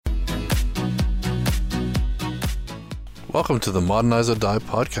Welcome to the Modernize or Die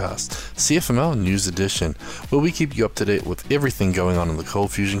podcast, CFML News Edition, where we keep you up to date with everything going on in the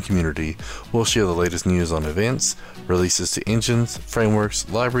Cold Fusion community. We'll share the latest news on events, releases to engines, frameworks,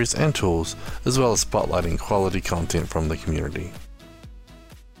 libraries, and tools, as well as spotlighting quality content from the community.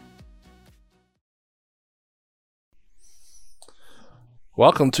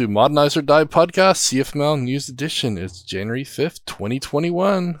 Welcome to Modernize or Die podcast, CFML News Edition. It's January 5th,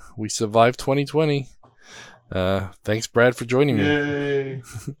 2021. We survived 2020. Thanks, Brad, for joining me. Yay!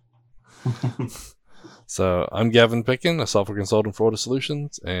 So, I'm Gavin Pickin, a software consultant for Auto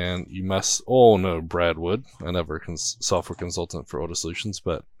Solutions, and you must all know Brad Wood, another software consultant for Auto Solutions,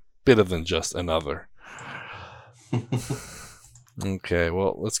 but better than just another. Okay,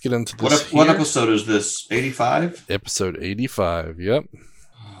 well, let's get into this. What episode is this? 85? Episode 85, yep.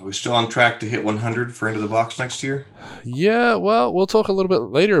 Are we still on track to hit 100 for Into the Box next year? Yeah, well, we'll talk a little bit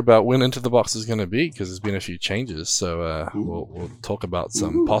later about when Into the Box is going to be, because there's been a few changes. So we'll talk about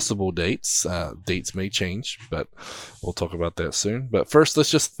some possible dates. Dates may change, but we'll talk about that soon. But first,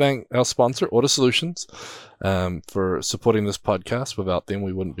 let's just thank our sponsor, Auto Solutions, for supporting this podcast. Without them,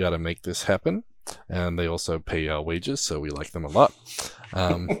 we wouldn't be able to make this happen. And they also pay our wages, so we like them a lot.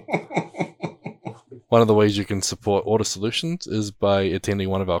 One of the ways you can support Auto Solutions is by attending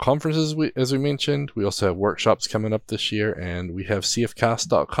one of our conferences, as we mentioned. We also have workshops coming up this year, and we have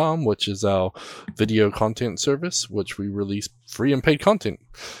cfcast.com, which is our video content service, which we release free and paid content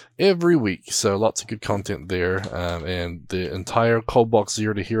every week. So lots of good content there, and the entire Coldbox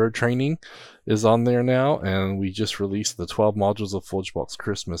Zero to Hero training is on there now, and we just released the 12 modules of ForgeBox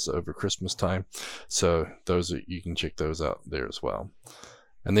Christmas over Christmas time. So you can check those out there as well.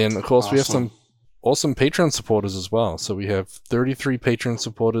 And then, of course, we have some awesome Patreon supporters as well. So we have 33 Patreon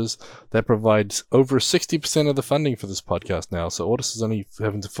supporters that provides over 60% of the funding for this podcast now. So Autos is only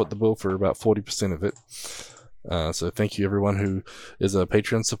having to foot the bill for about 40% of it. So thank you everyone who is a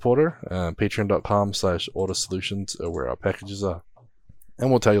Patreon supporter. Patreon.com/Autosolutions where our packages are.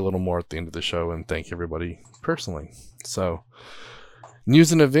 And we'll tell you a little more at the end of the show and thank everybody personally. So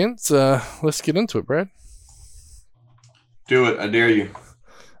news and events, let's get into it, Brad. Do it, I dare you.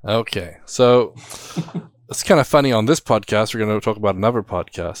 Okay, so it's kind of funny on this podcast. We're going to talk about another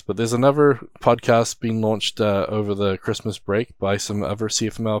podcast, but there's another podcast being launched over the Christmas break by some other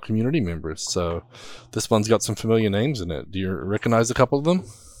CFML community members. So this one's got some familiar names in it. Do you recognize a couple of them?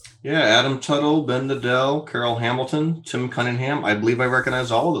 Yeah, Adam Tuttle, Ben Nadell, Carol Hamilton, Tim Cunningham. I believe I recognize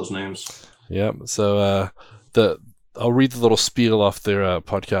all of those names. Yeah, so I'll read the little spiel off their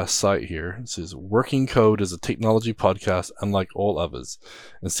podcast site here. It says, Working Code is a technology podcast unlike all others.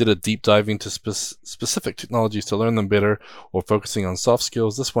 Instead of deep diving to specific technologies to learn them better or focusing on soft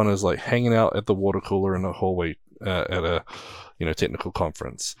skills, this one is like hanging out at the water cooler in a hallway at a technical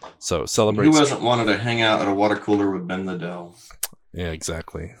conference. So celebrate. Who hasn't wanted to hang out at a water cooler with Ben Nadell? Yeah,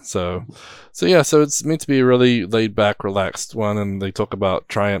 exactly. So it's meant to be a really laid back, relaxed one, and they talk about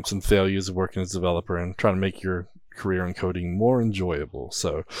triumphs and failures of working as a developer and trying to make your career in coding more enjoyable.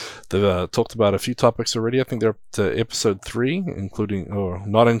 So they've talked about a few topics already. I think they're up to episode 3,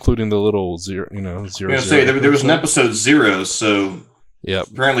 not including the little zero. I was going to say there was an episode 0, so yep.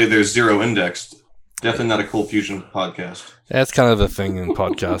 Apparently there's 0 indexed. Definitely not a Cold Fusion podcast. That's kind of the thing in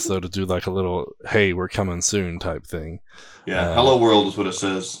podcasts, though, to do like a little "Hey, we're coming soon" type thing. Yeah, hello world is what it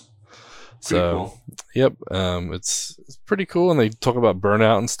says. So, cool. Yep, it's pretty cool, and they talk about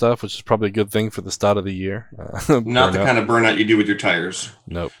burnout and stuff, which is probably a good thing for the start of the year. Not the kind of burnout you do with your tires.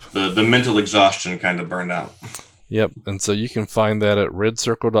 Nope. The mental exhaustion kind of burnout. Yep, and so you can find that at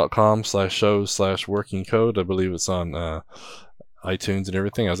redcircle.com/shows/working code. I believe it's on iTunes and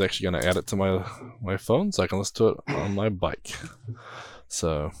everything. I was actually going to add it to my phone so I can listen to it on my bike.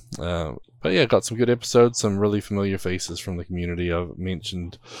 So, but yeah, got some good episodes, some really familiar faces from the community. I've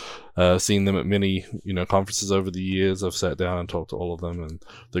mentioned seeing them at many conferences over the years. I've sat down and talked to all of them, and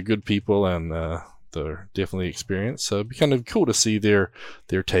they're good people, and they're definitely experienced. So it'd be kind of cool to see their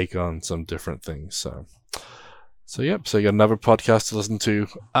take on some different things. So yep. So you got another podcast to listen to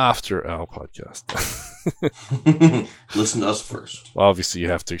after our podcast. Listen to us first. Well, obviously you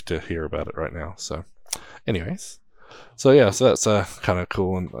have to hear about it right now. So, anyways. So yeah, so that's kind of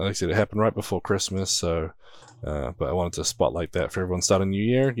cool, and like I said, it happened right before Christmas. So, but I wanted to spotlight that for everyone starting a new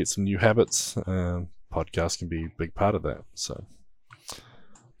year, get some new habits. Podcast can be a big part of that. So,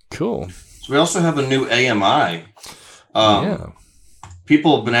 cool. So we also have a new AMI. Yeah.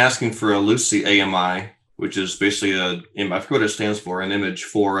 People have been asking for a Lucy AMI, which is basically I forget what it stands for, an image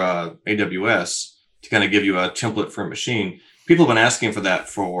for AWS to kind of give you a template for a machine. People have been asking for that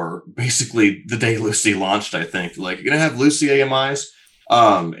for basically the day Lucy launched, I think. Like, you're going to have Lucy AMIs?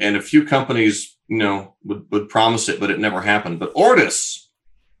 And a few companies, would promise it, but it never happened. But Ortus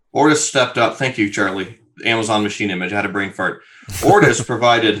stepped up. Thank you, Charlie. Amazon Machine Image. I had a brain fart. Ortus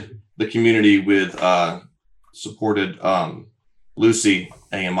provided the community with supported Lucy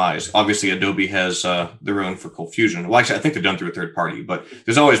AMIs. Obviously, Adobe has their own for ColdFusion. Well, actually, I think they're done through a third party, but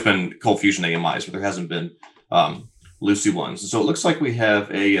there's always been ColdFusion AMIs, but there hasn't been Lucy ones. So it looks like we have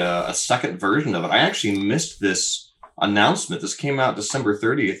a second version of it. I actually missed this announcement. This came out December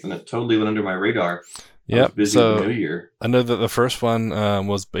 30th, and it totally went under my radar. Yep. Busy So with New Year. I know that the first one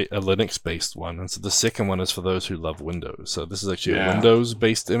was a Linux-based one, and so the second one is for those who love Windows. So this is actually a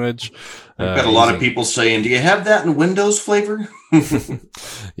Windows-based image. I've got a lot of people saying, "Do you have that in Windows flavor?"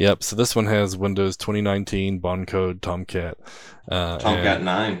 Yep. So this one has Windows 2019, Bondcode, Tomcat. Tomcat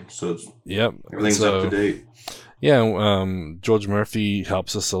 9. So everything's up to date. Yeah, George Murphy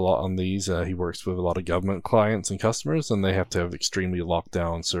helps us a lot on these. He works with a lot of government clients and customers, and they have to have extremely locked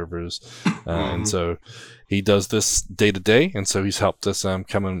down servers. And so he does this day to day, and so he's helped us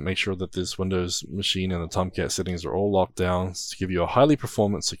come and make sure that this Windows machine and the Tomcat settings are all locked down to give you a highly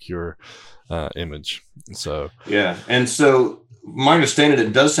performance, secure image. So yeah, and so my understanding,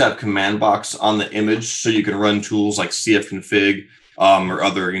 it does have command box on the image, so you can run tools like cfconfig, or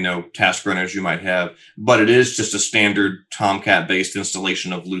other, task runners you might have, but it is just a standard Tomcat-based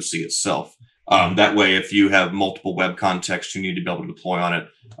installation of Lucy itself. That way, if you have multiple web contexts you need to be able to deploy on it,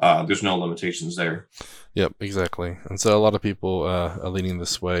 there's no limitations there. Yep, exactly. And so a lot of people are leaning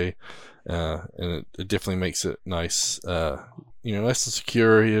this way, and it definitely makes it nice. Nice and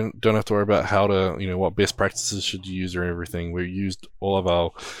secure. You don't have to worry about how to, what best practices should you use or everything. We used all of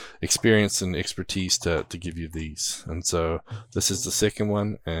our experience and expertise to give you these. And so this is the second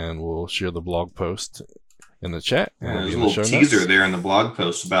one, and we'll share the blog post in the chat. There's a little teaser there in the blog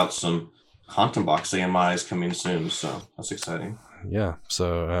post about some Content Box AMIs coming soon, so that's exciting. Yeah,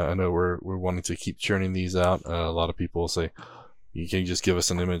 so I know we're wanting to keep churning these out. A lot of people say, you can just give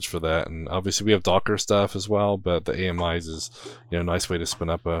us an image for that, and obviously we have Docker stuff as well, but the AMIs is a nice way to spin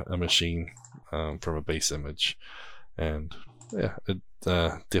up a machine from a base image, and yeah, it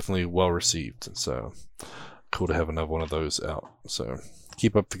definitely well received, and so cool to have another one of those out. So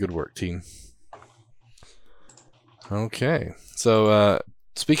keep up the good work, team. Okay, so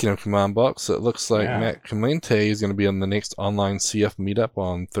speaking of Command Box, it looks like Matt Clemente is going to be on the next online CF meetup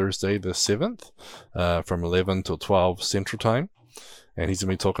on Thursday the 7th from 11 till 12 Central Time. And he's going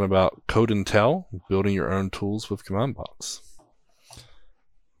to be talking about Code and Tell, building your own tools with Command Box.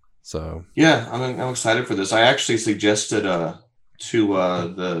 So yeah, I'm excited for this. I actually suggested to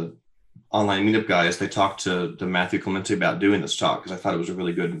the online meetup guys, they talked to Matthew Clemente about doing this talk because I thought it was a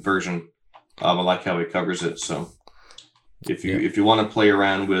really good version. I like how he covers it. So if you want to play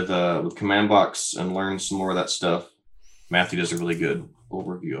around with Command Box and learn some more of that stuff, Matthew does a really good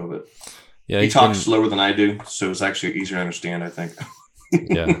overview of it. Yeah, he talks slower than I do, so it's actually easier to understand, I think.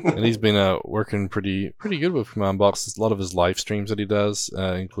 Yeah, and he's been working pretty good with Command Box. A lot of his live streams that he does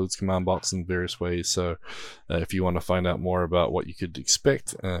includes Command Box in various ways. So if you want to find out more about what you could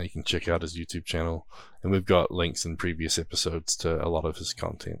expect, you can check out his YouTube channel. And we've got links in previous episodes to a lot of his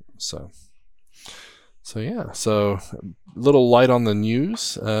content. So yeah, so a little light on the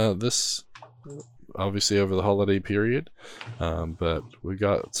news. This obviously over the holiday period, but we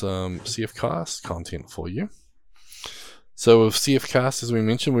got some CFcast content for you. So with CFcast, as we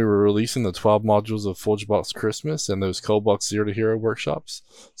mentioned, we were releasing the 12 modules of ForgeBox Christmas and those ColdBox Zero to Hero workshops.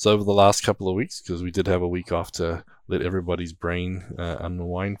 So over the last couple of weeks, because we did have a week off to let everybody's brain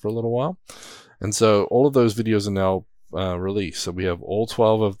unwind for a little while. And so all of those videos are now released. So we have all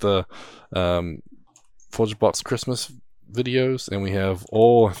 12 of the ForgeBox Christmas videos, and we have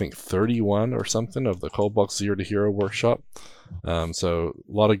all, I think, 31 or something of the ColdBox Zero to Hero workshop. So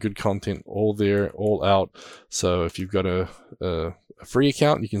a lot of good content all there, all out. So if you've got a free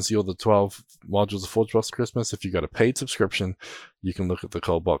account, you can see all the 12 modules of ForgeBox Christmas. If you've got a paid subscription, you can look at the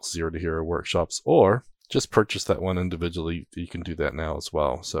ColdBox Zero to Hero workshops, or just purchase that one individually. You can do that now as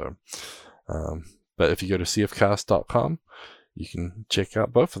well. So, but if you go to cfcast.com, you can check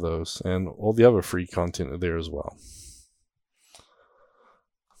out both of those, and all the other free content are there as well.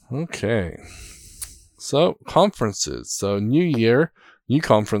 Okay. So, conferences. So, new year, new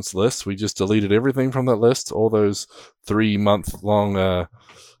conference list. We just deleted everything from that list. All those 3-month-long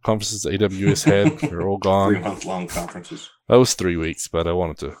conferences AWS had are all gone. 3-month-long conferences. That was 3 weeks, but I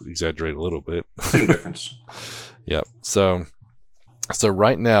wanted to exaggerate a little bit. Same difference. Yep. So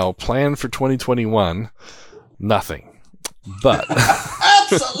right now, plan for 2021, nothing. But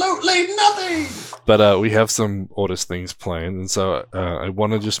absolutely nothing. But we have some Ortus things planned, and so I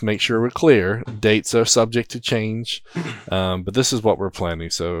want to just make sure we're clear. Dates are subject to change, but this is what we're planning.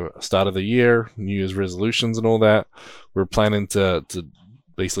 So start of the year, New Year's resolutions and all that, we're planning to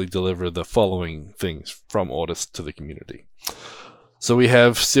basically deliver the following things from Ortus to the community. So we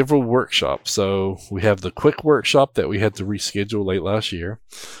have several workshops. So we have the quick workshop that we had to reschedule late last year.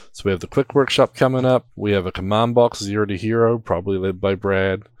 So we have the quick workshop coming up. We have a command box 0 to hero, probably led by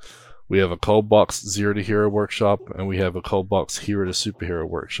Brad. We have a cold box 0 to hero workshop, and we have a cold box hero to superhero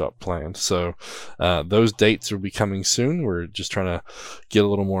workshop planned. So those dates will be coming soon. We're just trying to get a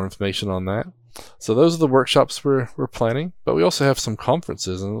little more information on that. So those are the workshops we're planning, but we also have some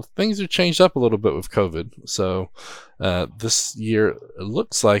conferences, and things have changed up a little bit with COVID. So this year, it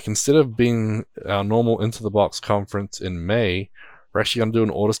looks like instead of being our normal Into the Box conference in May, we're actually going to do an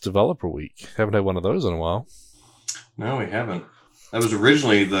Ortus Developer Week. Haven't had one of those in a while. No, we haven't. That was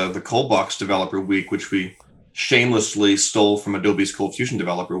originally the Cold Box Developer Week, which we shamelessly stole from Adobe's Cold Fusion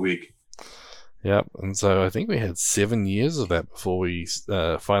Developer Week. Yep, and so I think we had 7 years of that before we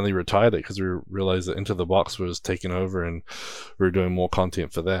finally retired it, because we realized that Into the Box was taking over and we were doing more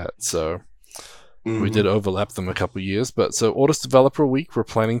content for that. So we did overlap them a couple of years. But so Ortus Developer Week, we're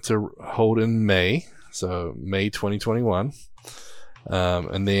planning to hold in May, so May 2021.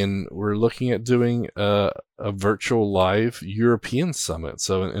 And then we're looking at doing a virtual live European summit,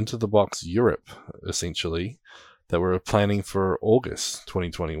 so an Into the Box Europe, essentially, that we're planning for August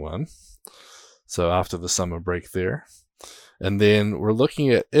 2021. So after the summer break there. And then we're looking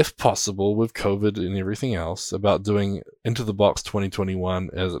at, if possible, with COVID and everything else, about doing Into the Box 2021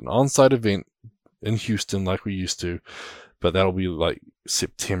 as an on-site event in Houston like we used to, but that'll be like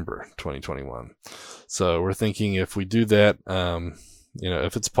September 2021. So we're thinking if we do that,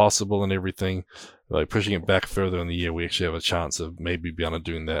 if it's possible and everything, like pushing it back further in the year, we actually have a chance of maybe being able to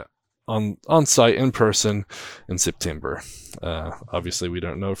doing that on site in person in September. Obviously, we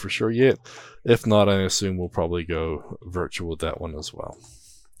don't know for sure yet. If not, I assume we'll probably go virtual with that one as well.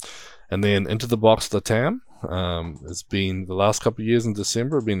 And then Into the Box Latam, it's been the last couple of years in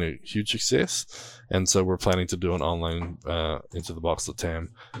December, been a huge success, and so we're planning to do an online Into the Box Latam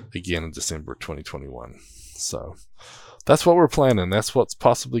again in December 2021. So that's what we're planning. That's what's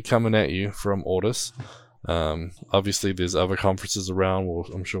possibly coming at you from Ortus. Obviously, there's other conferences around.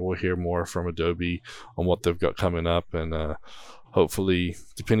 I'm sure we'll hear more from Adobe on what they've got coming up, and hopefully,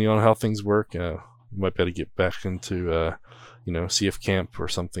 depending on how things work, we might be able to get back into CF Camp or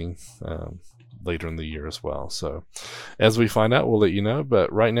something later in the year as well. So as we find out, we'll let you know.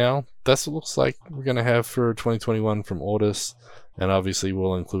 But right now, that's what it looks like we're going to have for 2021 from Ortus. And obviously,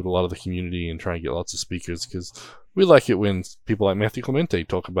 we'll include a lot of the community and try and get lots of speakers, because we like it when people like Matthew Clemente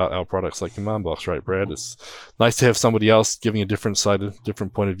talk about our products like Command Box, right, Brad? It's nice to have somebody else giving a different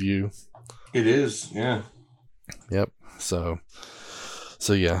point of view. It is, yeah. Yep. So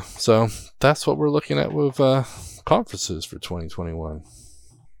yeah. So that's what we're looking at with conferences for 2021.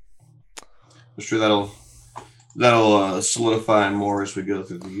 I'm sure that'll solidify more as we go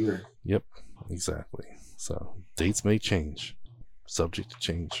through the year. Yep, exactly. So dates may change, subject to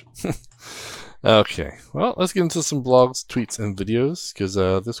change. Okay, well, let's get into some blogs, tweets, and videos, because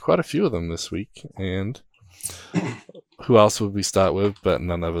there's quite a few of them this week. And who else would we start with but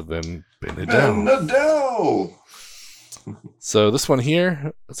none other than Benadell. So this one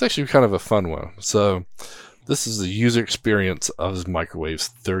here, it's actually kind of a fun one. So this is the user experience of his microwave's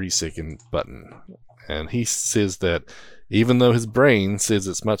 30-second button. And he says that even though his brain says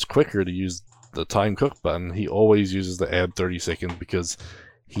it's much quicker to use the time cook button, he always uses the add 30 seconds because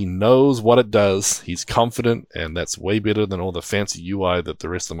he knows what it does. He's confident, and that's way better than all the fancy UI that the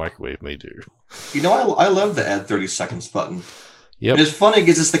rest of the microwave may do. I love the add 30 seconds button. Yep. And it's funny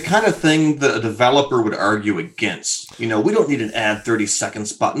because it's the kind of thing that a developer would argue against. We don't need an add 30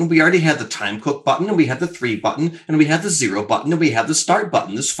 seconds button. We already had the time cook button, and we had the 3 button, and we had the 0 button, and we have the start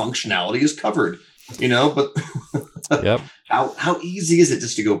button. This functionality is covered, but yep. How easy is it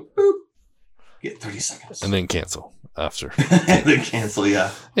just to go boop, get 30 seconds and then cancel after. And then cancel,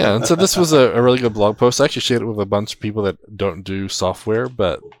 yeah. Yeah, and so this was a really good blog post. I actually shared it with a bunch of people that don't do software,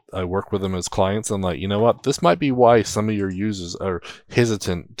 but I work with them as clients. I'm like, you know what? This might be why some of your users are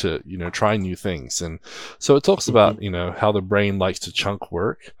hesitant to, try new things. And so it talks about, how the brain likes to chunk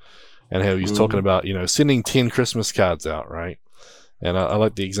work, and how he's talking about, sending 10 Christmas cards out, right? And I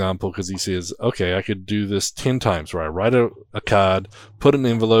like the example because he says, okay, I could do this 10 times where I write a card, put an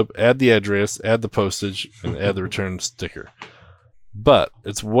envelope, add the address, add the postage, and add the return sticker. But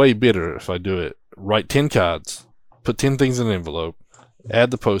it's way better if I do it, write 10 cards, put 10 things in an envelope,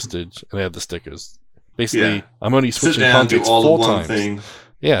 add the postage, and add the stickers. Basically, I'm only switching contents 4 times.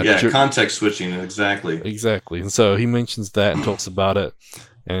 Yeah, context switching, exactly. Exactly. And so he mentions that and talks about it.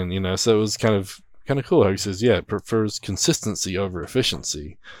 And, so it was kind of cool how he says, it prefers consistency over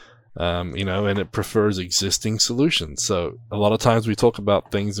efficiency. And it prefers existing solutions. So a lot of times we talk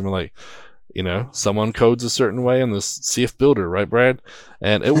about things and we're like, someone codes a certain way in this CF Builder, right, Brad?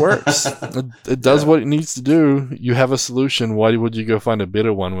 And it works. it does what it needs to do. You have a solution. Why would you go find a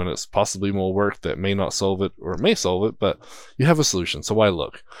better one when it's possibly more work that may not solve it or may solve it, but you have a solution. So why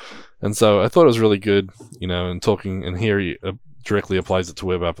look? And so I thought it was really good, and talking, and here he directly applies it to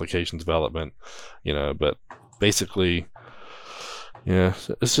web application development, but basically,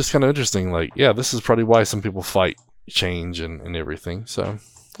 it's just kind of interesting. Like, this is probably why some people fight change and everything. So,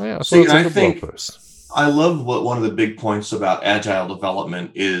 See, I think I love what one of the big points about agile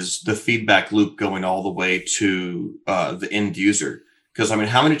development is the feedback loop going all the way to the end user. Because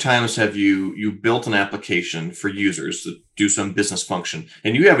how many times have you built an application for users to do some business function,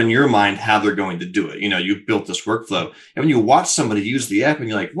 and you have in your mind how they're going to do it? You've built this workflow, and when you watch somebody use the app, and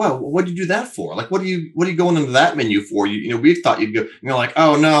you're like, "Well, what do you do that for? Like, what are you going into that menu for? We thought you'd go." And you're like,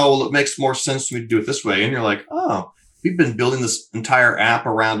 "Oh no, well, it makes more sense to me to do it this way." And you're like, "Oh, we've been building this entire app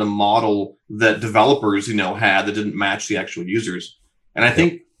around a model that developers, had that didn't match the actual users." And I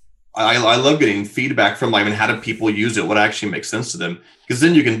think I love getting feedback from how do people use it? What actually makes sense to them? Because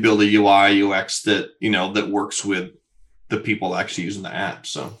then you can build a UI, UX that, that works with the people actually using the app.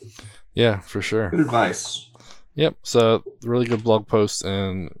 So yeah, for sure. Good advice. Yep. So really good blog post.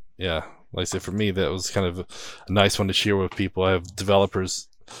 And like I said, for me, that was kind of a nice one to share with people. I have developers,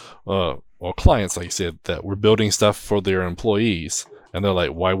 or clients, like you said, that were building stuff for their employees, and they're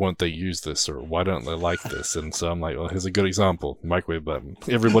like, why won't they use this, or why don't they like this? And so I'm like, well, here's a good example. Microwave button.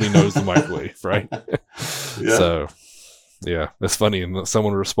 Everybody knows the microwave, right? Yeah. So that's funny. And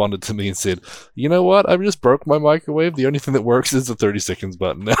someone responded to me and said, you know what, I just broke my microwave. The only thing that works is the 30 seconds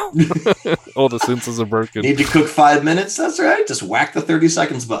button now. All the sensors are broken. Need to cook 5 minutes? That's right. Just whack the 30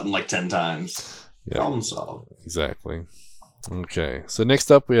 seconds button like 10 times. Problem solved. Exactly. Okay, so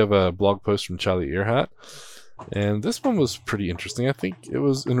next up we have a blog post from Charlie Earhart, and this one was pretty interesting. I think it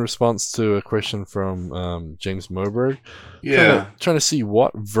was in response to a question from James Moberg. Trying to see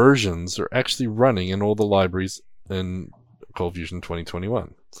what versions are actually running in all the libraries in ColdFusion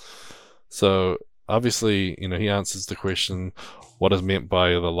 2021. So obviously, he answers the question, what is meant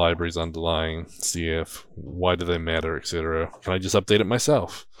by the libraries underlying CF, why do they matter, etc. Can I just update it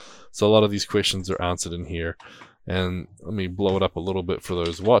myself? So a lot of these questions are answered in here. And let me blow it up a little bit for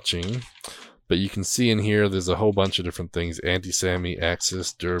those watching. But you can see in here, there's a whole bunch of different things. Anti-SAMI,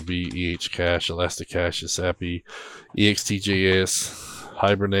 Axis, Derby, EHCache, Elasticache, SAPI, EXTJS,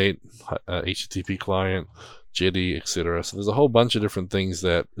 Hibernate, HTTP client, Jetty, etc. So there's a whole bunch of different things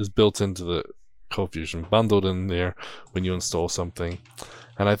that is built into the ColdFusion, bundled in there when you install something.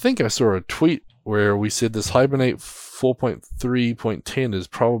 And I think I saw a tweet where we said this Hibernate 4.3.10 is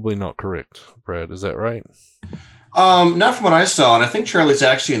probably not correct. Brad, is that right? Not from what I saw, and I think Charlie's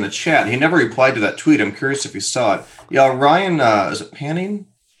actually in the chat. He never replied to that tweet. I'm curious if he saw it. Yeah, Ryan, is it Panning,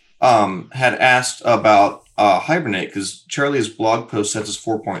 had asked about Hibernate, because Charlie's blog post says it's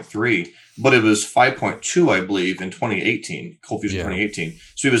 4.3, but it was 5.2, I believe, in 2018, ColdFusion 2018.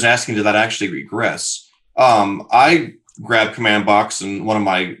 So he was asking, did that actually regress? I grabbed Command Box in one of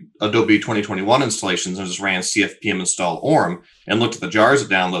my Adobe 2021 installations and just ran cfpm install orm and looked at the jars it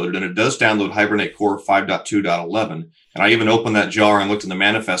downloaded, and it does download Hibernate Core 5.2.11. And I even opened that jar and looked in the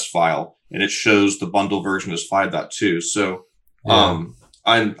manifest file, and it shows the bundle version is 5.2. So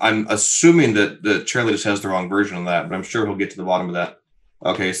I'm assuming that Charlie just has the wrong version of that, but I'm sure he'll get to the bottom of that.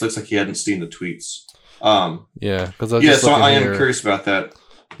 Okay, so it looks like he hadn't seen the tweets. So I am curious about that.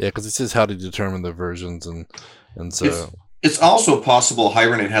 Yeah, because it says how to determine the versions, and so it's also possible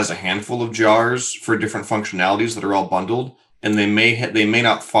Hibernate has a handful of jars for different functionalities that are all bundled, and they may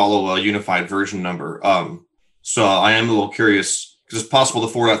not follow a unified version number. So I am a little curious, because it's possible the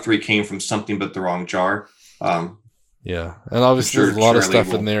 4.3 came from something but the wrong jar. Yeah, and obviously there's a lot of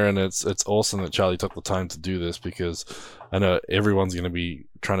stuff in there, and it's awesome that Charlie took the time to do this, because I know everyone's going to be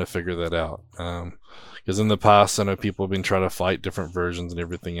trying to figure that out. Because in the past, I know people have been trying to fight different versions and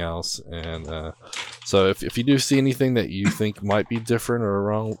everything else. And so if you do see anything that you think might be different or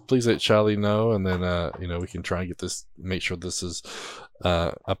wrong, please let Charlie know. And then, we can try and get this, make sure this is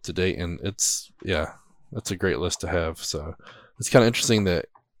up to date. And it's a great list to have. So it's kind of interesting that,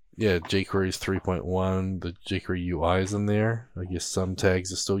 jQuery is 3.1. The jQuery UI is in there. I guess some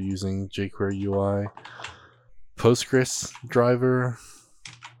tags are still using jQuery UI. Postgres driver.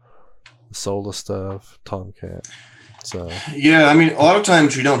 Solar stuff, Tomcat. So a lot of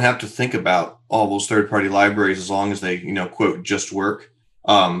times you don't have to think about all those third-party libraries as long as they, quote, just work.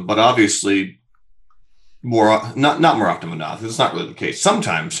 But obviously, not more often than not. It's not really the case.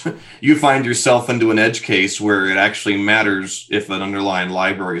 Sometimes you find yourself into an edge case where it actually matters if an underlying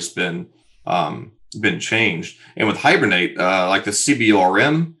library has been changed. And with Hibernate, like the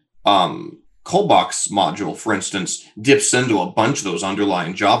CBORM Callbox module, for instance, dips into a bunch of those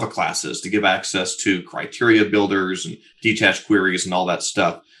underlying Java classes to give access to criteria builders and detached queries and all that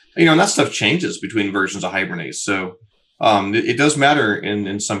stuff. And that stuff changes between versions of Hibernate. So it does matter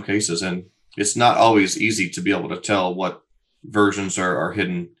in some cases, and it's not always easy to be able to tell what versions are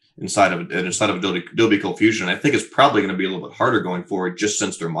hidden inside of Adobe ColdFusion. I think it's probably going to be a little bit harder going forward, just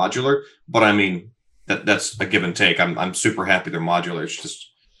since they're modular. But I mean, that's a give and take. I'm super happy they're modular. It's just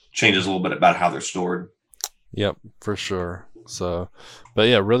changes a little bit about how they're stored. Yep, for sure. So, but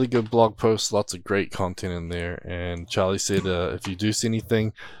yeah, really good blog posts, lots of great content in there. And Charlie said, if you do see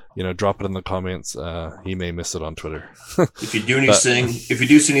anything, drop it in the comments. He may miss it on Twitter. If you do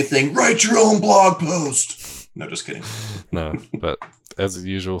see anything, write your own blog post. No, just kidding. No, but as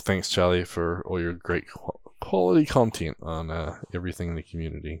usual, thanks Charlie for all your great quality content on everything in the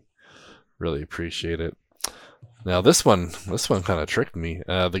community. Really appreciate it. Now this one kind of tricked me.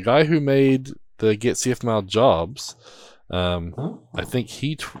 The guy who made the Get CFML jobs, I think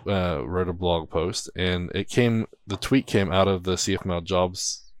he wrote a blog post, and the tweet came out of the CFML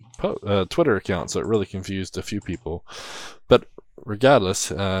jobs Twitter account, so it really confused a few people. But regardless,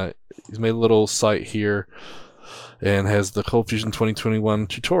 he's made a little site here and has the ColdFusion 2021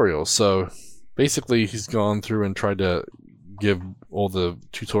 tutorial. So basically, he's gone through and tried to give all the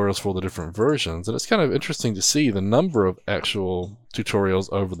tutorials for all the different versions, and it's kind of interesting to see the number of actual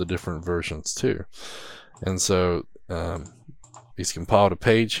tutorials over the different versions too. And so he's compiled a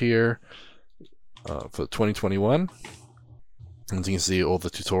page here for 2021, and you can see all the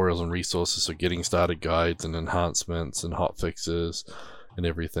tutorials and resources, so getting started guides and enhancements and hotfixes and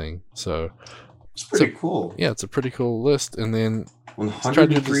everything. So it's pretty cool. Yeah, it's a pretty cool list. And then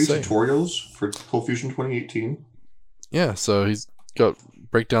 103 tutorials for ColdFusion 2018. Yeah, so he's got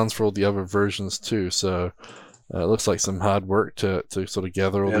breakdowns for all the other versions too. So it looks like some hard work to sort of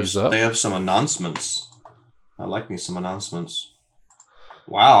gather all these up. They have some announcements. I like me some announcements.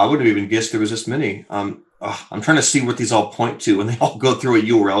 Wow, I wouldn't have even guessed there was this many. I'm trying to see what these all point to, and they all go through a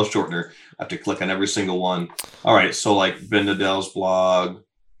URL shortener. I have to click on every single one. All right, so like Ben Nadell's blog.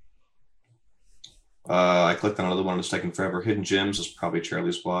 I clicked on another one. It's taking forever. Hidden Gems is probably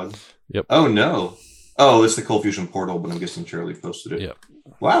Charlie's blog. Yep. Oh no. Oh, it's the ColdFusion portal, but I'm guessing Charlie posted it. Yep.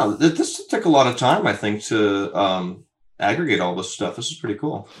 Wow, this took a lot of time, I think, to aggregate all this stuff. This is pretty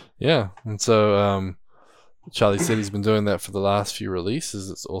cool. Yeah, and so Charlie said he's been doing that for the last few releases.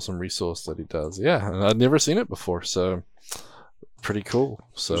 It's an awesome resource that he does. Yeah, and I'd never seen it before, so pretty cool.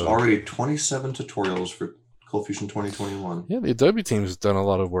 So there's already 27 tutorials for ColdFusion 2021. Yeah, the Adobe team has done a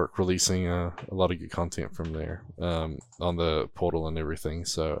lot of work releasing a lot of good content from there on the portal and everything.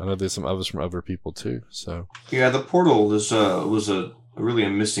 So I know there's some others from other people too. So yeah, the portal was a really a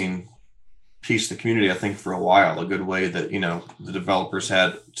missing piece of the community, I think, for a while. A good way that the developers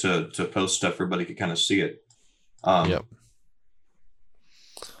had to post stuff, everybody could kind of see it. Yep.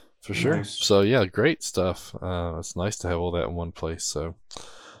 For sure. Nice. So yeah, great stuff. It's nice to have all that in one place. So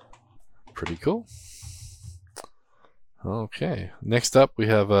pretty cool. Okay, next up we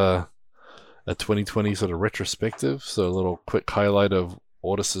have a 2020 sort of retrospective, so a little quick highlight of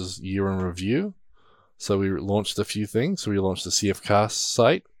Ortus's year in review. So we launched a few things. So we launched the CFcast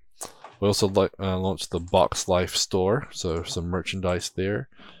site. We also launched the Box Life store, so some merchandise there.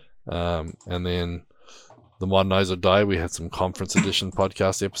 And then the Modernizer Die, we had some conference edition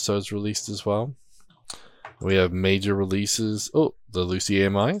podcast episodes released as well. We have major releases. Oh, the Lucy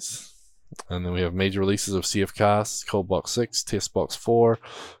AMIs. And then we have major releases of CFcast, ColdBox 6, TestBox 4,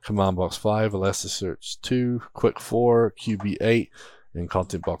 CommandBox 5, Elasticsearch 2, Quick 4, QB8, and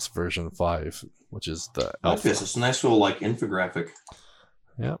ContentBox version 5, which is the alpha. It's a nice little infographic.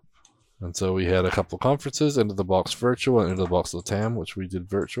 Yep. And so we had a couple of conferences, Into the Box Virtual and Into the Box Latam, which we did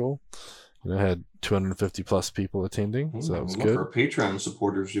virtual. Had 250 plus people attending, so that was good. Our Patreon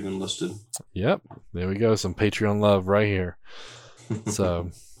supporters even listed. Yep. There we go. Some Patreon love right here. So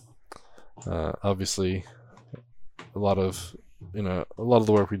obviously a lot of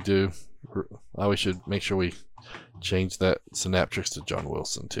the work we do, we should make sure we change that Synaptrix to John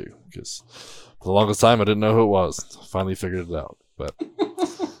Wilson too, because for the longest time I didn't know who it was. Finally figured it out, but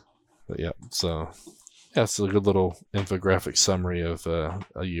yeah, so yeah, it's a good little infographic summary of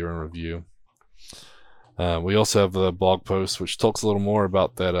a year in review. We also have the blog post which talks a little more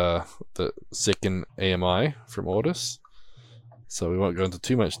about that the second AMI from Ortus. So we won't go into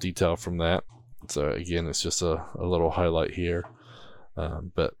too much detail from that. So again, it's just a little highlight here.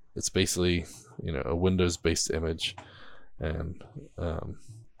 But it's basically, a Windows-based image, and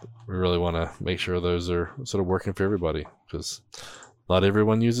we really want to make sure those are sort of working for everybody, because not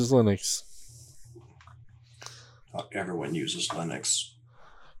everyone uses Linux. Not everyone uses Linux.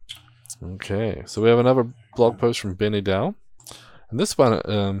 Okay, so we have another blog post from Benny Dow, and this one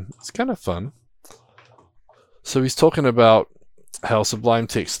it's kind of fun. So he's talking about how Sublime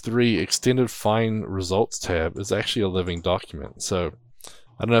Text 3 Extended Find Results tab is actually a living document. So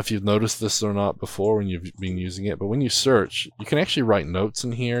I don't know if you've noticed this or not before when you've been using it, but when you search, you can actually write notes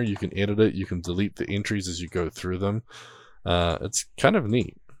in here. You can edit it. You can delete the entries as you go through them. It's kind of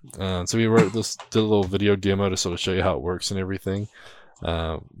neat. So we did a little video demo to sort of show you how it works and everything.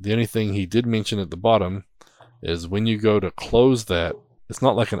 The only thing he did mention at the bottom is when you go to close that, it's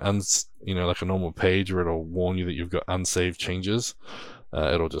not like like a normal page where it'll warn you that you've got unsaved changes.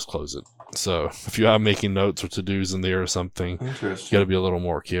 It'll just close it. So if you are making notes or to-dos in there or something, you got to be a little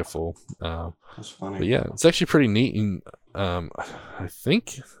more careful. That's funny. But yeah, it's actually pretty neat. And I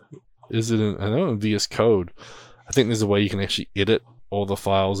think, I know in VS Code, I think there's a way you can actually edit all the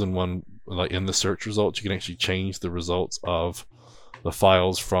files in one, like in the search results. You can actually change the results of the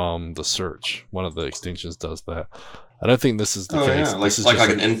files from the search. One of the extensions does that. I don't think this is the case. Yeah. Like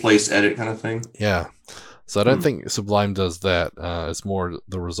an in-place edit kind of thing. Yeah. So I don't think Sublime does that. It's more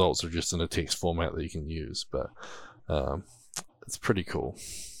the results are just in a text format that you can use, but it's pretty cool.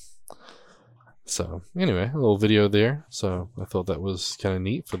 So anyway, a little video there. So I thought that was kind of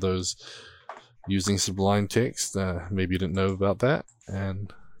neat for those using Sublime Text. Maybe you didn't know about that.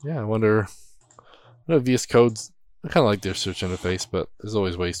 And yeah, I wonder, VS Code's, I kind of like their search interface, but there's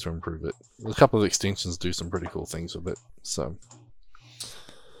always ways to improve it. A couple of extensions do some pretty cool things with it. So,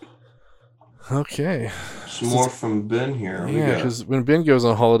 okay. Some more from Ben here. Yeah, because when Ben goes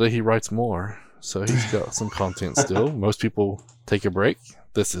on holiday, he writes more. So he's got some content still. Most people take a break.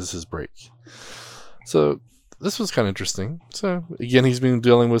 This is his break. So this was kind of interesting. So again, he's been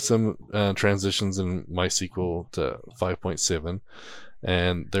dealing with some transitions in MySQL to 5.7.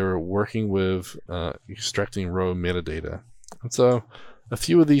 And they were working with extracting row metadata. And so a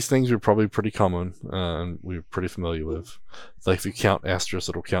few of these things are probably pretty common and we're pretty familiar with. Like if you count asterisk,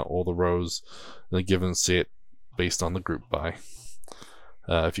 it'll count all the rows in a given set based on the group by.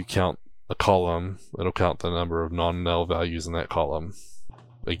 If you count a column, it'll count the number of non-null values in that column,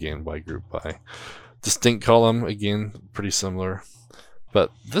 again by group by. Distinct column, again, pretty similar.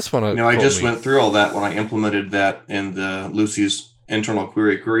 But this one, I just went through all that when I implemented that in the Lucy's internal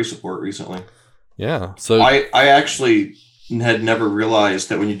query support recently. Yeah. So I actually had never realized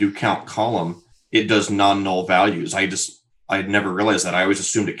that when you do count column, it does non-null values. I had never realized that. I always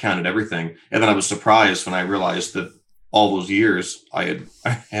assumed it counted everything. And then I was surprised when I realized that all those years I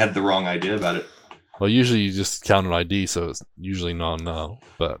had the wrong idea about it. Well, usually you just count an ID, so it's usually non-null.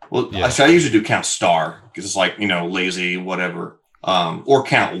 But yeah. I usually do count star because it's like, lazy, whatever. Or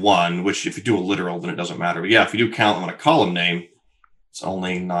count one, which if you do a literal, then it doesn't matter. But yeah, if you do count on a column name, it's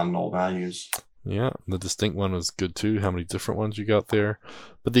only non-null values. Yeah, the distinct one was good too. How many different ones you got there?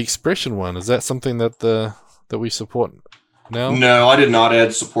 But the expression one, is that something that we support now? No, I did not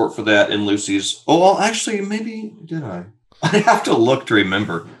add support for that in Lucy's. Oh, well, actually, maybe did I? I have to look to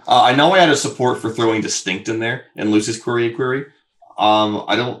remember. I know I added support for throwing distinct in there in Lucy's query.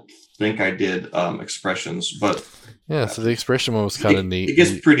 I don't think I did expressions, but yeah. So the expression one was kind of neat. It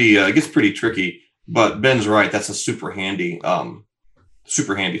gets pretty tricky. But Ben's right. That's a super handy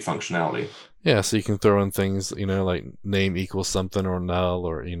functionality. Yeah, so you can throw in things, like name equals something or null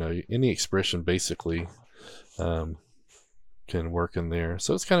or, any expression basically can work in there.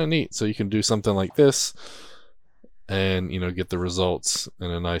 So it's kind of neat. So you can do something like this and, get the results in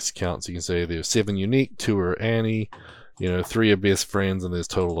a nice count. So you can say there's 7 unique, 2 are Annie, 3 are best friends, and there's a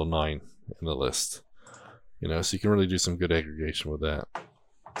total of 9 in the list. So you can really do some good aggregation with that.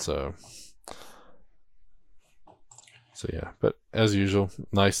 So yeah, but as usual,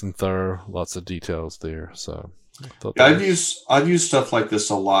 nice and thorough, lots of details there. So I've used stuff like this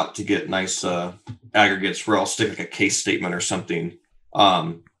a lot to get nice aggregates where I'll stick like a case statement or something,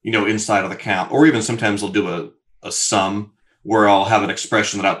 inside of the count, or even sometimes I'll do a sum where I'll have an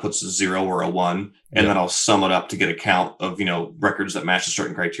expression that outputs a 0 or a 1, and then I'll sum it up to get a count of, records that match a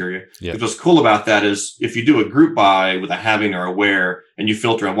certain criteria. Yeah. What's cool about that is if you do a group by with a having or a where, and you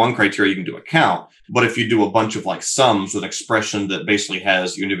filter on one criteria, you can do a count. But if you do a bunch of like sums with an expression that basically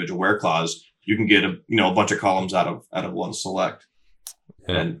has your individual where clause, you can get a bunch of columns out of one select.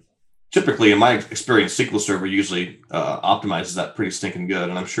 Yeah. And typically, in my experience, SQL Server usually optimizes that pretty stinking good,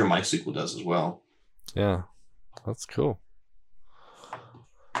 and I'm sure MySQL does as well. Yeah, that's cool.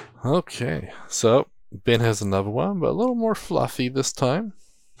 Okay, so Ben has another one, but a little more fluffy this time.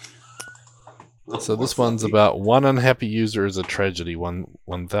 So this one's about one unhappy user is a tragedy.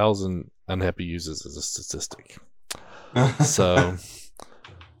 1,000 unhappy users is a statistic. So,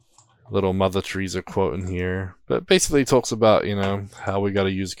 little Mother Teresa quote in here, but basically talks about, how we got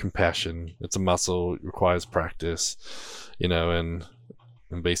to use compassion. It's a muscle, it requires practice, and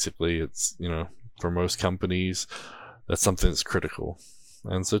basically it's, for most companies, that's something that's critical.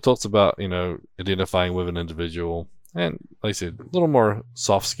 And so it talks about, identifying with an individual and, like I said, a little more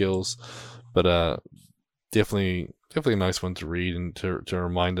soft skills, but definitely a nice one to read and to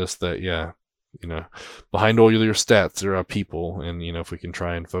remind us that, behind all your stats, there are people. And, if we can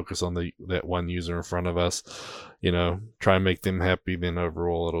try and focus on that one user in front of us, try and make them happy, then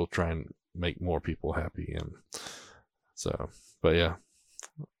overall it'll try and make more people happy. And so, but yeah,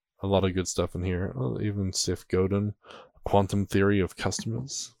 a lot of good stuff in here. Even Seth Godin, Quantum Theory of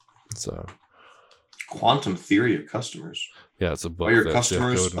Customers. So, Quantum Theory of Customers. Yeah, it's a book. Are your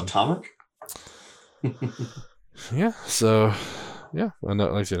customers atomic? Yeah. So, yeah, like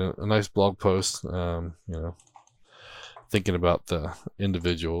I said, a nice blog post. Thinking about the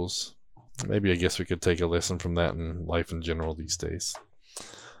individuals. Maybe I guess we could take a lesson from that in life in general these days.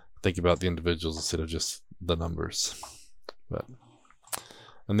 Think about the individuals instead of just the numbers.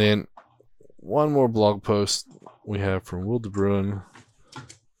 And then one more blog post we have from Will DeBruin.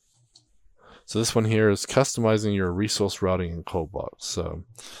 So this one here is customizing your resource routing in ColdBox. So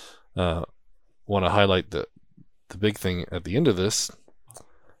want to highlight the big thing at the end of this.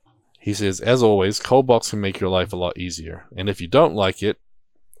 He says, as always, ColdBox can make your life a lot easier. And if you don't like it,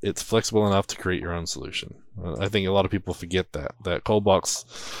 it's flexible enough to create your own solution. I think a lot of people forget that ColdBox,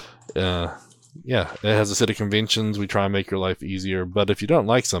 it has a set of conventions. We try and make your life easier. But if you don't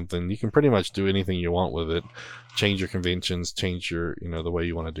like something, you can pretty much do anything you want with it. Change your conventions, change your, the way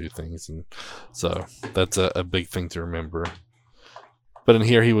you want to do things. And so that's a big thing to remember. But in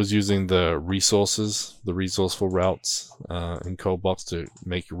here, he was using the resourceful routes in ColdBox to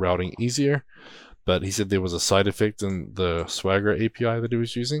make routing easier. But he said there was a side effect in the Swagger API that he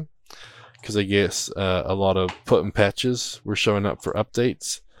was using, because I guess a lot of put and patches were showing up for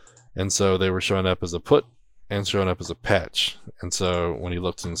updates. And so they were showing up as a put and showing up as a patch. And so when he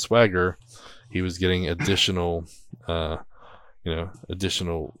looked in Swagger, he was getting additional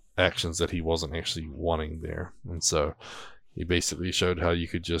actions that he wasn't actually wanting there. And so he basically showed how you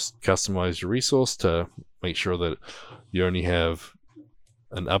could just customize your resource to make sure that you only have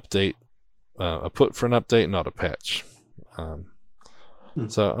an update, a put for an update, not a patch.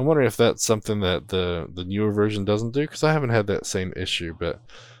 So I'm wondering if that's something that the newer version doesn't do, because I haven't had that same issue, but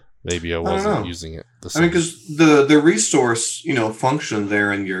maybe I wasn't using it. Because the resource, function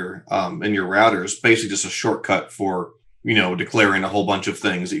there in your router is basically just a shortcut for, declaring a whole bunch of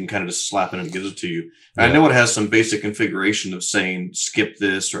things that you can kind of just slap in and it gives it to you. Yeah. I know it has some basic configuration of saying skip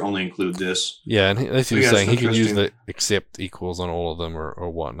this or only include this. Yeah, and that's what he's saying. He can use the except equals on all of them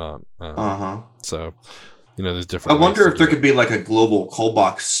or whatnot. So, there's different. I wonder if there could be like a global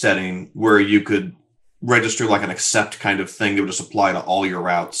ColdBox setting where you could register like an accept kind of thing that would just apply to all your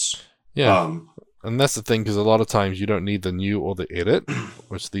routes. Yeah. And that's the thing, because a lot of times you don't need the new or the edit,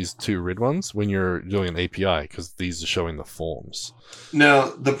 which these two red ones, when you're doing an API, because these are showing the forms.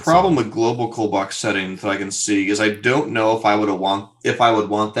 Now, the problem with global ColdBox settings that I can see is I don't know if I would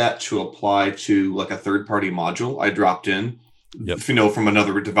want that to apply to like a third-party module I dropped in, from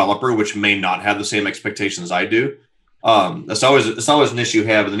another developer, which may not have the same expectations I do. It's always an issue you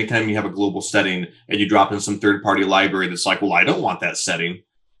have. And anytime you have a global setting and you drop in some third-party library that's like, well, I don't want that setting.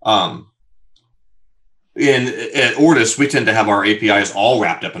 At Ortus, we tend to have our APIs all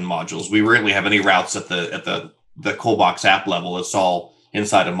wrapped up in modules. We rarely have any routes at the ColdBox app level. It's all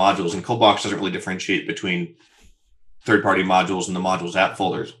inside of modules, and ColdBox doesn't really differentiate between third-party modules and the modules app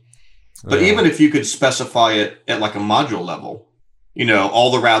folders. But even if you could specify it at like a module level,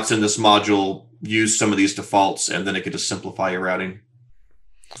 all the routes in this module use some of these defaults, and then it could just simplify your routing.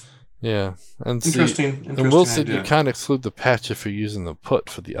 Yeah, and interesting. And Will said you can't exclude the patch if you're using the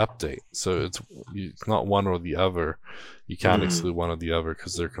put for the update. So it's not one or the other. You can't exclude one or the other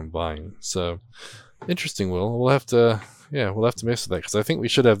because they're combined. So interesting, Will. We'll have to mess with that, because I think we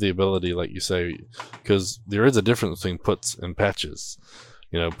should have the ability, like you say, because there is a difference between puts and patches.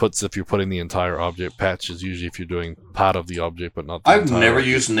 Puts if you're putting the entire object, patches usually if you're doing part of the object but not the entire I've never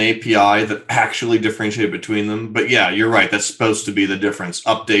used an API that actually differentiated between them. But yeah, you're right. That's supposed to be the difference.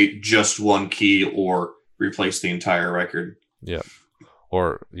 Update just one key or replace the entire record. Yep.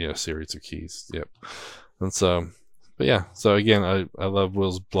 Or, series of keys. Yep. And so, But yeah, so again, I love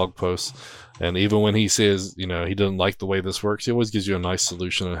Will's blog posts, and even when he says, he doesn't like the way this works, he always gives you a nice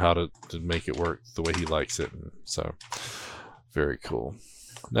solution on how to make it work the way he likes it. So very cool.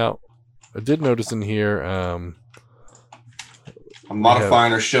 Now, I did notice in here, I'm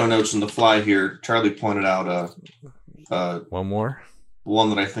modifying our show notes on the fly here. Charlie pointed out one more, one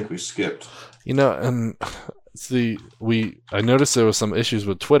that I think we skipped. And I noticed there was some issues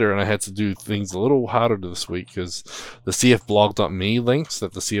with Twitter, and I had to do things a little harder this week because the cfblog.me links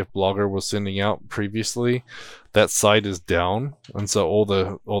that the CF blogger was sending out previously, that site is down, and so all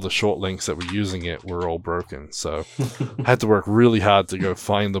the short links that were using it were all broken. So I had to work really hard to go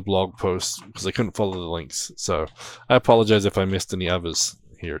find the blog posts because I couldn't follow the links. So I apologize if I missed any others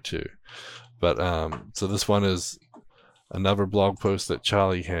here too. But so this one is another blog post that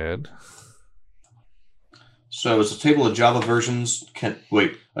Charlie had. So it's a table of Java versions.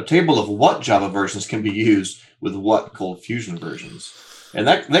 A table of what Java versions can be used with what Cold Fusion versions, and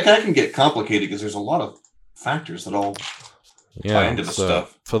that can get complicated because there's a lot of factors that all tie into the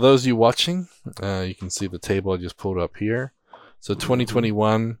stuff. For those of you watching, you can see the table I just pulled up here. So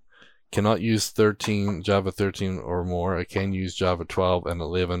 2021 cannot use Java 13 or more. It can use Java 12 and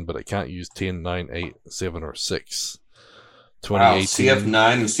 11, but it can't use 10, 9, 8, 7, or 6. 2018. Wow,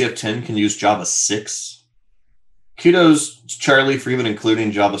 CF9 and CF10 can use Java 6. Kudos, Charlie, for even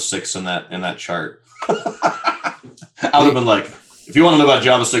including Java 6 in that chart. I would have been like, if you want to know about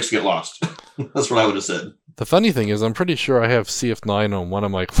Java 6, get lost. That's what I would have said. The funny thing is, I'm pretty sure I have CF9 on one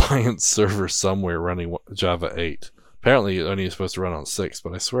of my client servers somewhere running Java 8. Apparently, it only is supposed to run on 6,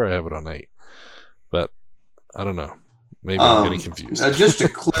 but I swear I have it on 8. But I don't know. Maybe I'm getting confused. Just to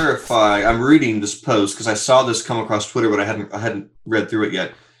clarify, I'm reading this post because I saw this come across Twitter, but I hadn't read through it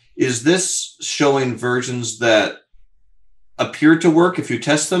yet. Is this showing versions that appear to work if you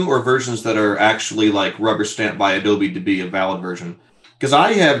test them, or versions that are actually like rubber stamped by Adobe to be a valid version? Because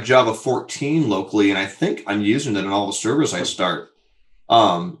I have Java 14 locally, and I think I'm using it in all the servers I start.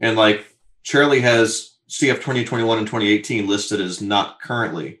 And like Charlie has CF 2021 and 2018 listed as not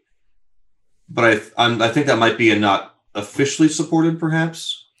currently, but I think that might be a not officially supported,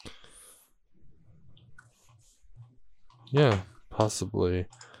 perhaps. Yeah, possibly.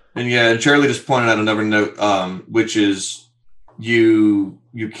 And Charlie just pointed out another note, which is you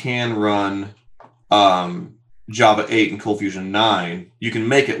can run Java 8 and Cold Fusion 9. You can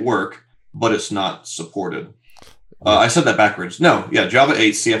make it work, but it's not supported. I said that backwards. No, yeah, Java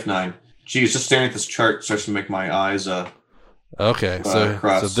 8, CF9. Geez, just staring at this chart starts to make my eyes okay,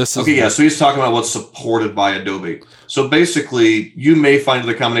 cross. So this is okay. Yeah, so he's talking about what's supported by Adobe. So basically, you may find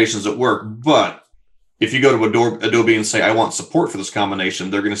the combinations that work, but if you go to Adobe and say, I want support for this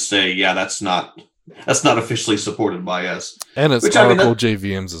combination, they're going to say, yeah, that's not officially supported by us. And it's Oracle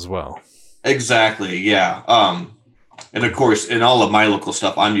JVMs as well. Exactly, yeah. And of course, in all of my local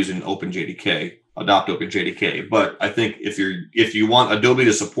stuff, I'm using OpenJDK, Adopt OpenJDK. But I think if you want Adobe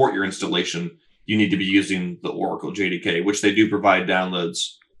to support your installation, you need to be using the Oracle JDK, which they do provide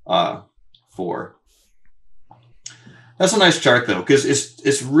downloads for. That's a nice chart, though, because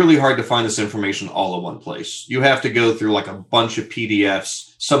it's really hard to find this information all in one place. You have to go through like a bunch of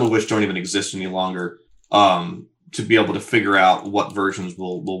PDFs, some of which don't even exist any longer, to be able to figure out what versions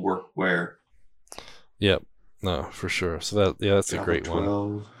will work where. Yep. No, for sure. So that's a great 12.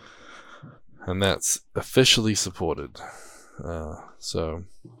 One. And that's officially supported. So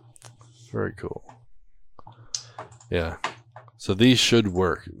very cool. Yeah. So these should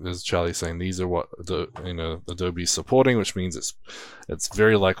work, as Charlie's saying. These are what Adobe's supporting, which means it's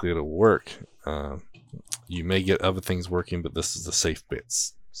very likely it'll work. You may get other things working, but this is the safe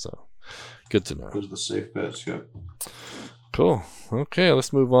bits. So good to know. Those are the safe bets, yeah. Cool. Okay,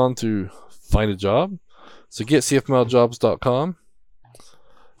 let's move on to find a job. So getcfmljobs.com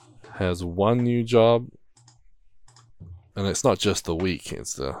has one new job, and it's not just the week,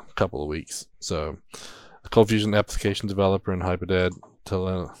 it's a couple of weeks. So a Cold Fusion application developer in Hyperdead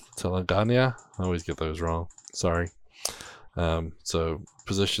Telangana. I always get those wrong. Sorry. So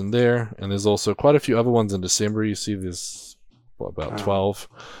position there, and there's also quite a few other ones in December. You see there's about 12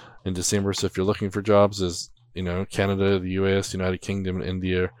 in December. So if you're looking for jobs, there's Canada, the US, United Kingdom, and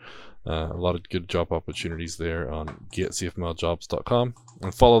India. A lot of good job opportunities there on getcfmljobs.com,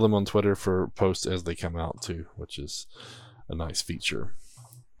 and follow them on Twitter for posts as they come out too, which is a nice feature.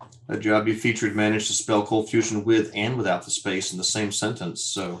 A job you featured managed to spell Cold Fusion with and without the space in the same sentence,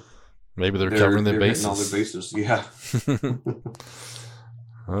 so maybe they're covering their bases. All their bases, yeah.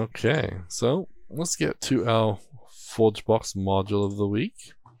 Okay, so let's get to our ForgeBox module of the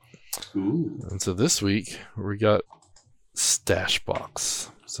week. Ooh. And so this week we got Stashbox.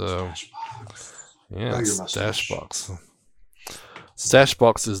 So Yeah, your mustache. Stashbox.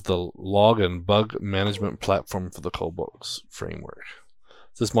 Stashbox is the log and bug management platform for the ColdBox framework.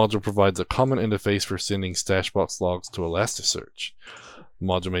 This module provides a common interface for sending Stashbox logs to Elasticsearch. The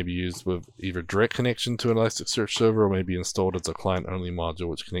module may be used with either direct connection to an Elasticsearch server or may be installed as a client-only module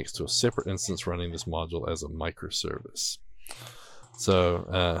which connects to a separate instance running this module as a microservice. So,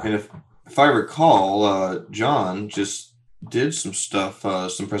 and if I recall, John just did some stuff,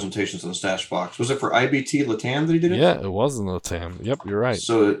 some presentations on the Stashbox. Was it for IBT Latam that he did it? Yeah, it was in Latam. Yep, you're right.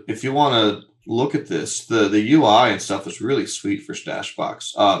 So if you want to look at this, the UI and stuff is really sweet for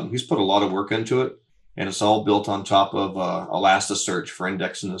Stashbox. He's put a lot of work into it, and it's all built on top of Elasticsearch for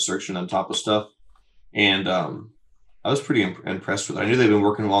indexing and searching on top of stuff. And I was pretty impressed with it. I knew they've been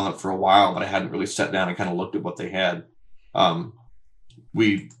working on it for a while, but I hadn't really sat down and kind of looked at what they had.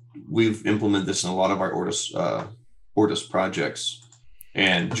 We've implemented this in a lot of our Ortus projects,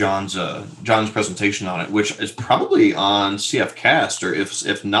 and John's presentation on it, which is probably on CFcast, or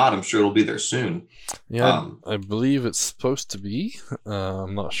if not, I'm sure it'll be there soon. Yeah, I believe it's supposed to be.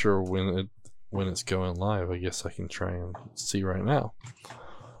 I'm not sure when it's going live. I guess I can try and see right now.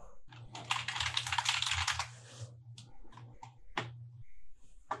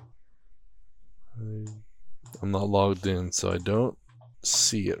 I'm not logged in, so I don't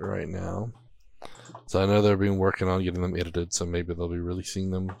see it right now. So I know they've been working on getting them edited, so maybe they'll be releasing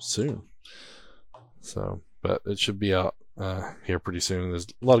them soon. So, but it should be out here pretty soon. There's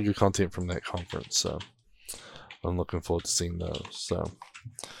a lot of good content from that conference, so I'm looking forward to seeing those. So,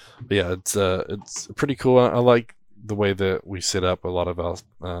 but yeah, it's pretty cool. I like the way that we set up a lot of our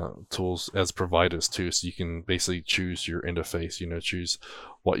tools as providers too, so you can basically choose your interface. You know, choose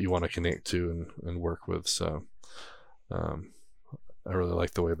what you want to connect to and work with. So, I really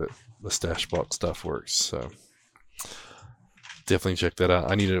like the way that the Stashbox stuff works, so definitely check that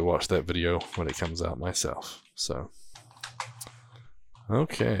out. I needed to watch that video when it comes out myself. So,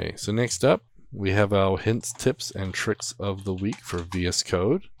 okay, so next up we have our hints, tips, and tricks of the week for VS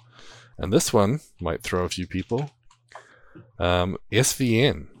Code, and this one might throw a few people.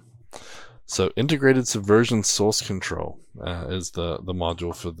 SVN, so Integrated Subversion Source Control, is the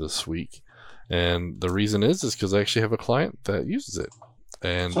module for this week. And the reason is because I actually have a client that uses it.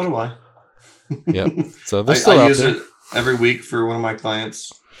 And so do I. Yeah. So they're still I out use there. it every week for one of my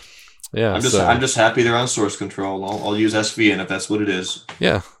clients. Yeah. I'm just happy they're on source control. I'll use SVN if that's what it is.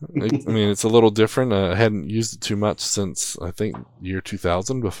 Yeah. I mean, it's a little different. I hadn't used it too much since I think year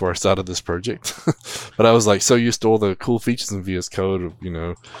 2000 before I started this project. But I was like so used to all the cool features in VS Code, you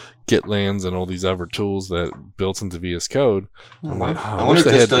know, GitLens and all these other tools that built into VS Code. I'm like, I wonder if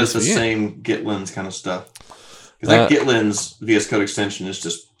this does the same GitLens kind of stuff. Because that GitLens VS Code extension is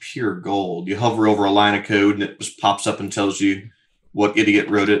just pure gold. You hover over a line of code and it just pops up and tells you what idiot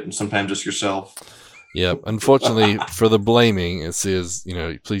wrote it, and sometimes it's yourself. Yeah, unfortunately for the blaming, it says, you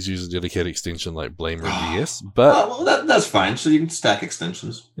know, please use a dedicated extension like Blamer VS. But well, that's fine. So you can stack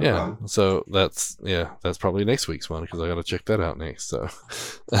extensions. Yeah, so that's probably next week's one because I got to check that out next. So,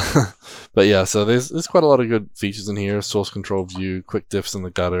 but yeah, so there's quite a lot of good features in here: source control view, quick diffs in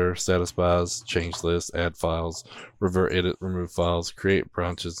the gutter, status bars, change lists, add files, revert, edit, remove files, create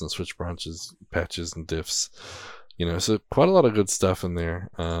branches and switch branches, patches and diffs. You know, so quite a lot of good stuff in there.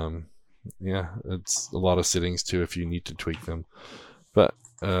 Yeah, it's a lot of settings too if you need to tweak them. But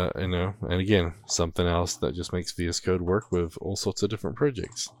you know, and again, something else that just makes VS Code work with all sorts of different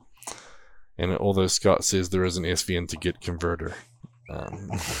projects. And although Scott says there is an SVN to Git converter,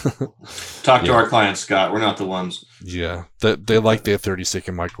 talk to our clients, Scott. We're not the ones. Yeah, they like their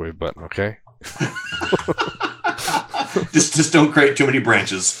 30-second microwave button. Okay. just don't create too many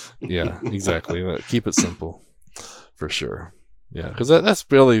branches. Yeah, exactly. Keep it simple, for sure. Yeah, because that's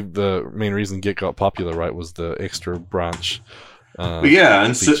really the main reason Git got popular, right? Was the extra branch. Yeah,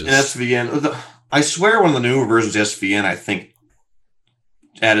 and SVN. I swear one of the newer versions of SVN, I think,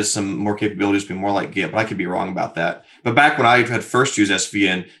 added some more capabilities to be more like Git, but I could be wrong about that. But back when I had first used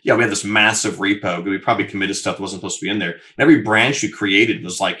SVN, yeah, we had this massive repo. We probably committed stuff that wasn't supposed to be in there. And every branch you created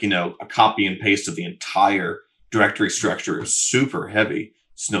was like, you know, a copy and paste of the entire directory structure. It was super heavy.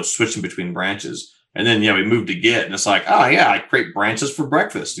 There's no switching between branches. And then, yeah, we moved to Git, and it's like, oh, yeah, I create branches for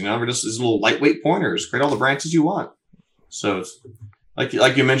breakfast. You know, we're just these little lightweight pointers. Create all the branches you want. So, it's, like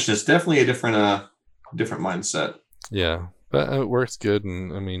you mentioned, it's definitely a different mindset. Yeah, but it works good.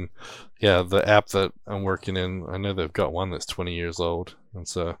 And, I mean, yeah, the app that I'm working in, I know they've got one that's 20 years old. And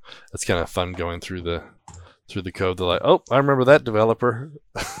so it's kind of fun going through the code. They're like, oh, I remember that developer.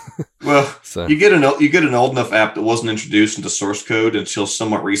 Well, so you get an old enough app that wasn't introduced into source code until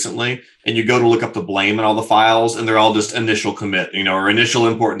somewhat recently, and you go to look up the blame and all the files, and they're all just initial commit, you know, or initial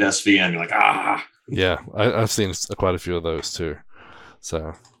import into SVN. You're like, Yeah, I've seen quite a few of those too.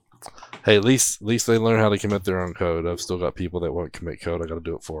 So, hey, at least they learn how to commit their own code. I've still got people that won't commit code. I got to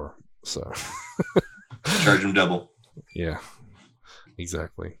do it for them. So, charge them double. Yeah,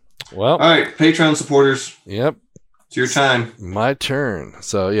 exactly. Well, all right, Patreon supporters. Yep. It's your time. My turn.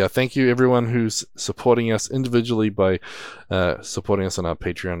 So yeah, thank you everyone who's supporting us individually by supporting us on our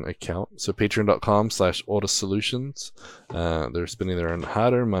Patreon account. So patreon.com/AutoSolutions. They're spending their own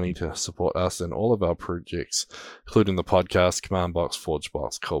hard-earned money to support us in all of our projects, including the podcast, Command Box, Forge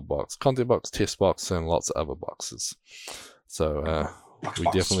Box, Code Box, Content Box, Test Box, and lots of other boxes. So we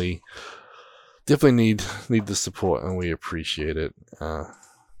definitely need the support, and we appreciate it.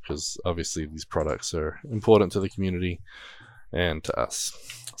 Because obviously these products are important to the community and to us.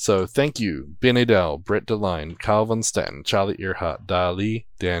 So thank you, Ben Adele, Brett DeLine, Kyle Von Statten, Charlie Earhart, Dali,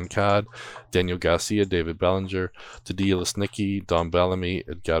 Dan Card, Daniel Garcia, David Ballinger, Tadia Lesnicki, Don Bellamy,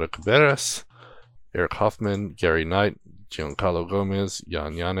 Edgardo Caberas, Eric Hoffman, Gary Knight, Giancarlo Gomez,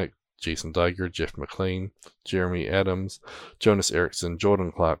 Jan Yannick, Jason Diger, Jeff McLean, Jeremy Adams, Jonas Erickson,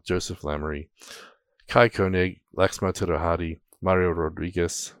 Jordan Clark, Joseph Lamery, Kai Koenig, Laxma Tirohadi, Mario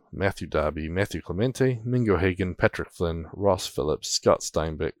Rodriguez, Matthew Darby, Matthew Clemente, Mingo Hagen, Patrick Flynn, Ross Phillips, Scott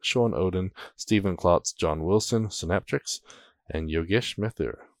Steinbeck, Sean Oden, Stephen Klotz, John Wilson, Synaptrix, and Yogesh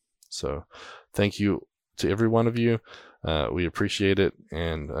Methur. So thank you to every one of you. We appreciate it,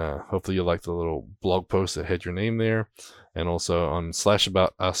 and hopefully you like the little blog post that had your name there, and also on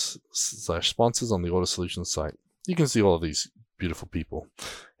 /about/us/sponsors on the Auto Solutions site. You can see all of these beautiful people,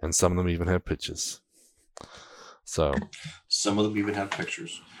 and some of them even have pictures. So some of them even have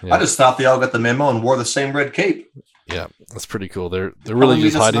pictures. Yeah. I just thought they all got the memo and wore the same red cape. Yeah, that's pretty cool. They're really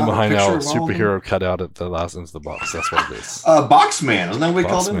just hiding behind our superhero cutout at the last end of the box. That's what it is. Boxman, isn't that what we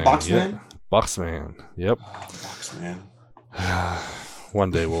called him? Boxman. Yeah. Boxman. Yep. Boxman.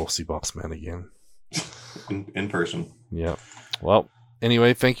 One day we'll see Boxman again. In person. Yeah. Well,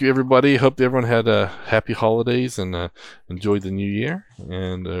 anyway, thank you everybody. Hope everyone had happy holidays and enjoyed the new year.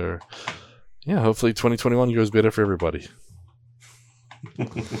 And yeah, hopefully 2021 goes better for everybody.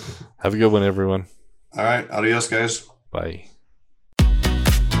 Have a good one, everyone. All right. Adios, guys. Bye.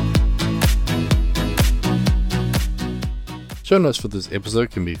 Show notes for this episode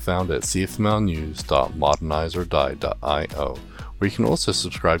can be found at cfmlnews.modernizeordie.io, where you can also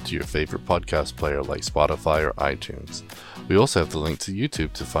subscribe to your favorite podcast player like Spotify or iTunes. We also have the link to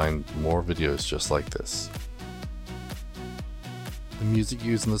YouTube to find more videos just like this. The music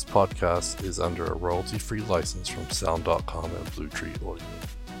used in this podcast is under a royalty-free license from Sound.com and Blue Tree Audio.